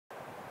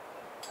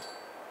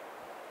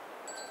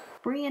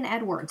Brianne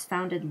Edwards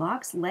founded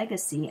Lach's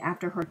legacy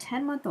after her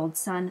 10-month-old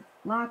son,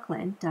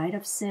 Lachlan, died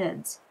of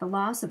SIDS. The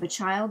loss of a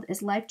child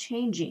is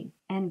life-changing,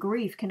 and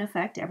grief can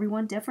affect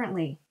everyone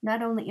differently.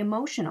 Not only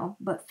emotional,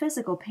 but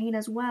physical pain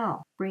as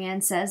well.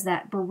 Brianne says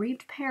that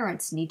bereaved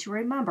parents need to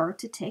remember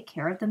to take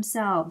care of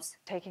themselves.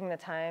 Taking the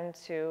time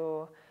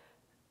to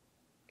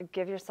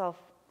give yourself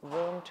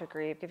room to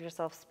grieve, give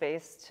yourself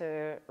space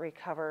to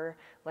recover,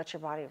 let your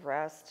body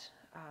rest,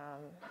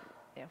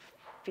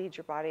 feed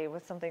your body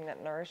with something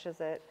that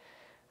nourishes it.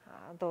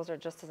 Those are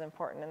just as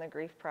important in the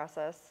grief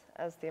process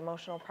as the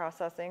emotional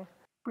processing.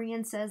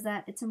 Brianne says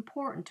that it's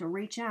important to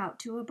reach out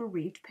to a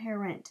bereaved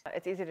parent.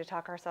 It's easy to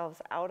talk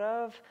ourselves out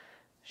of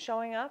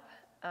showing up.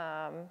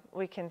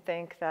 We can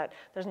think that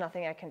there's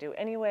nothing I can do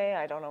anyway,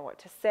 I don't know what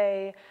to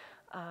say.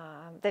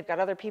 They've got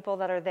other people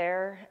that are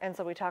there, and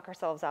so we talk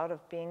ourselves out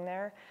of being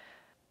there.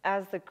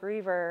 As the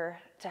griever,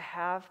 to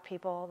have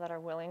people that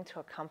are willing to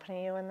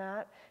accompany you in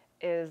that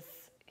is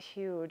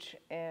huge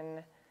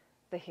in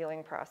the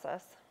healing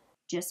process.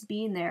 Just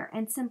being there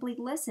and simply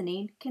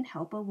listening can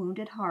help a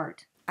wounded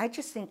heart. I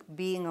just think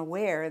being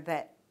aware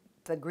that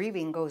the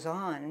grieving goes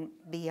on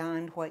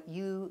beyond what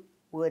you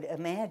would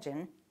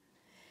imagine,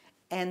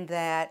 and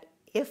that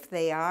if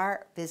they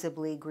are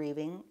visibly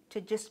grieving,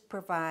 to just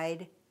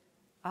provide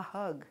a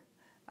hug.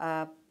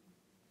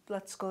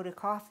 Let's go to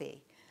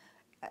coffee.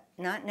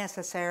 Not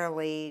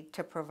necessarily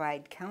to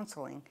provide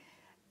counseling.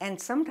 And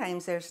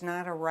sometimes there's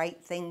not a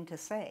right thing to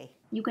say.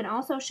 You can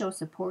also show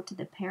support to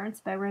the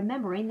parents by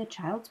remembering the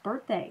child's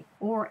birthday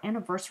or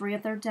anniversary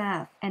of their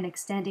death and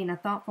extending a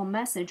thoughtful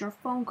message or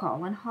phone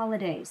call on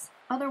holidays.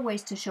 Other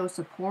ways to show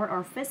support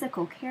are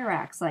physical care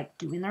acts like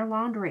doing their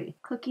laundry,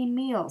 cooking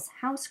meals,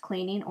 house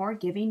cleaning, or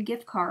giving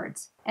gift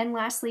cards. And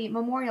lastly,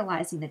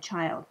 memorializing the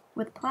child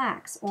with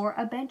plaques or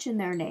a bench in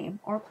their name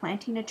or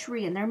planting a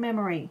tree in their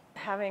memory.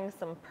 Having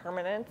some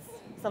permanence,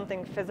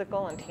 something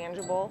physical and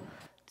tangible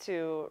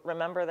to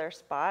remember their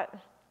spot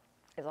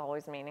is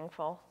always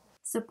meaningful.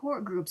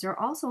 Support groups are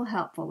also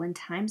helpful in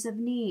times of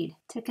need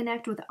to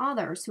connect with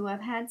others who have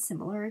had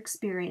similar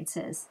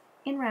experiences.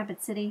 In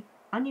Rapid City,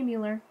 Anya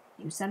Mueller,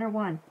 News Center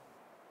 1.